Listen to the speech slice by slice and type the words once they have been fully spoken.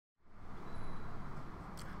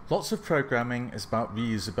Lots of programming is about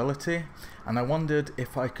reusability, and I wondered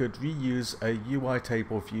if I could reuse a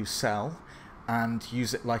UITableViewCell and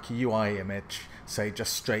use it like a UI image, say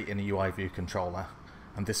just straight in a UIView controller.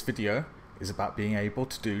 And this video is about being able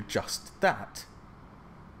to do just that.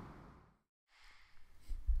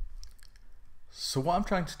 So what I'm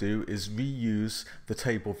trying to do is reuse the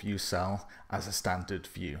TableViewCell as a standard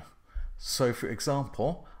view. So for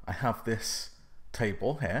example, I have this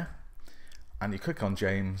table here, and you click on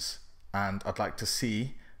James, and I'd like to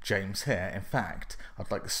see James here. In fact,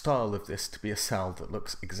 I'd like the style of this to be a cell that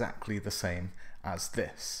looks exactly the same as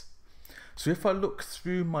this. So if I look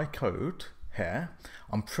through my code here,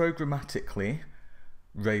 I'm programmatically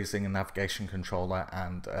raising a navigation controller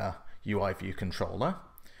and a UIView controller,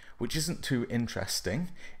 which isn't too interesting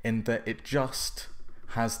in that it just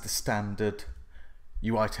has the standard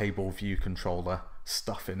UITableView controller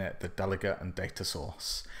stuff in it, the delegate and data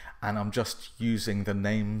source. And I'm just using the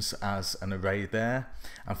names as an array there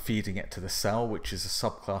and feeding it to the cell, which is a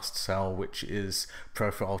subclassed cell, which is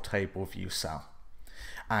profile table view cell.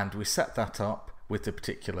 And we set that up with the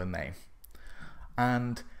particular name.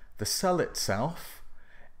 And the cell itself,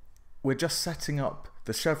 we're just setting up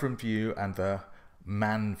the chevron view and the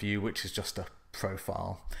man view, which is just a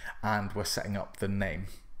profile, and we're setting up the name.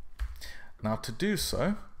 Now to do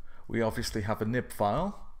so, we obviously have a nib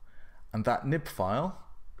file, and that nib file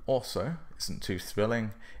also isn't too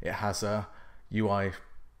thrilling. It has a UI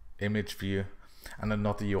image view and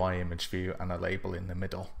another UI image view and a label in the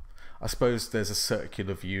middle. I suppose there's a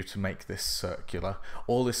circular view to make this circular.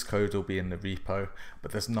 All this code will be in the repo,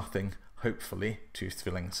 but there's nothing, hopefully, too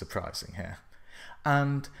thrilling and surprising here.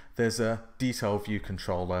 And there's a detail view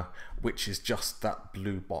controller, which is just that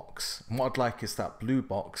blue box. And what I'd like is that blue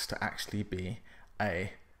box to actually be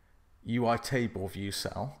a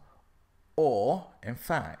UITableViewCell, or in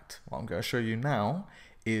fact, what I'm going to show you now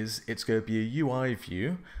is it's going to be a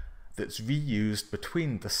UIView that's reused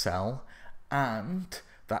between the cell and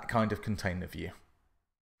that kind of container view.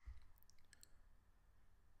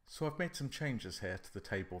 So I've made some changes here to the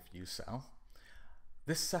TableViewCell.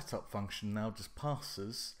 This setup function now just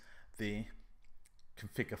passes the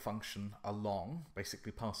configure function along,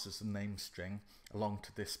 basically passes the name string along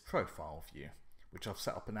to this profile view, which I've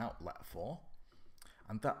set up an outlet for.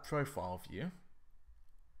 And that profile view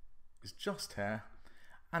is just here,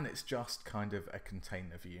 and it's just kind of a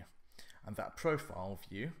container view. And that profile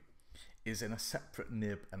view is in a separate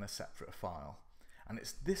nib and a separate file. And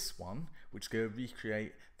it's this one which is going to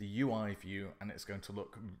recreate the UI view, and it's going to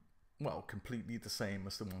look, well, completely the same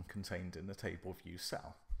as the one contained in the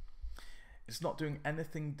TableViewCell. It's not doing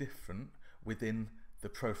anything different within the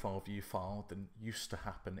profile view file than used to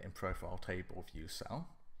happen in profile TableViewCell.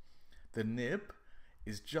 The nib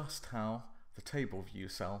is just how the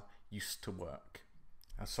TableViewCell used to work.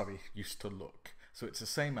 Used to look. So it's the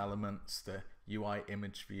same elements, the UI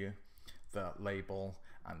image view, the label,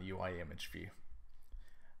 and the UI image view.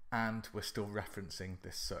 And we're still referencing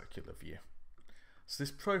this circular view. So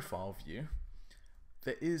this profile view,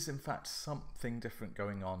 there is in fact something different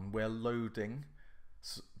going on. We're loading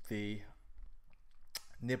the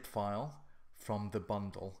nib file from the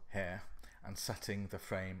bundle here and setting the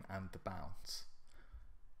frame and the bounds.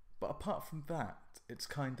 But apart from that, it's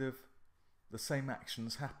kind of the same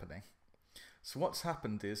actions happening. So what's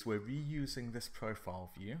happened is we're reusing this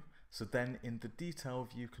profile view. So then in the detail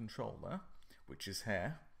view controller, which is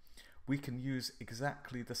here, we can use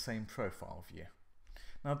exactly the same profile view.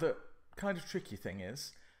 Now the kind of tricky thing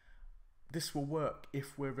is, this will work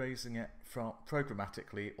if we're raising it from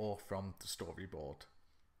programmatically or from the storyboard.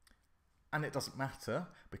 And it doesn't matter,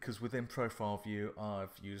 because within profile view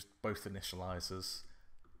I've used both initializers,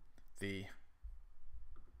 the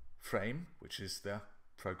frame, which is the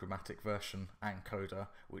programmatic version, and coda,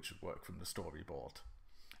 which would work from the storyboard.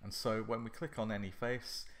 And so when we click on any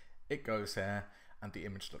face, it goes here and the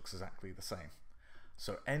image looks exactly the same.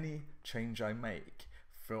 So any change I make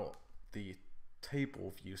for the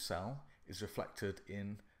TableViewCell is reflected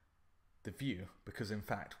in the view, because in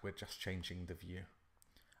fact we're just changing the view.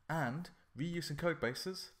 And reusing code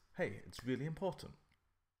bases, hey, it's really important.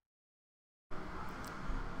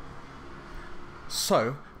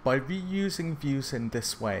 So by reusing views in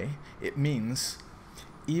this way, it means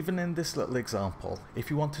even in this little example,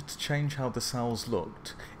 if you wanted to change how the cells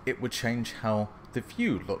looked, it would change how the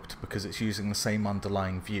view looked because it's using the same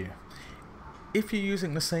underlying view. If you're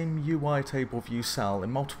using the same UITableViewCell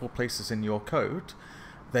in multiple places in your code,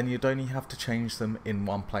 then you'd only have to change them in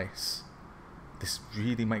one place. This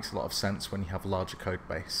really makes a lot of sense when you have a larger code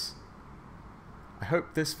base. I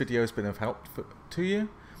hope this video has been of help to you,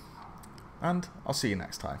 and I'll see you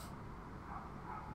next time.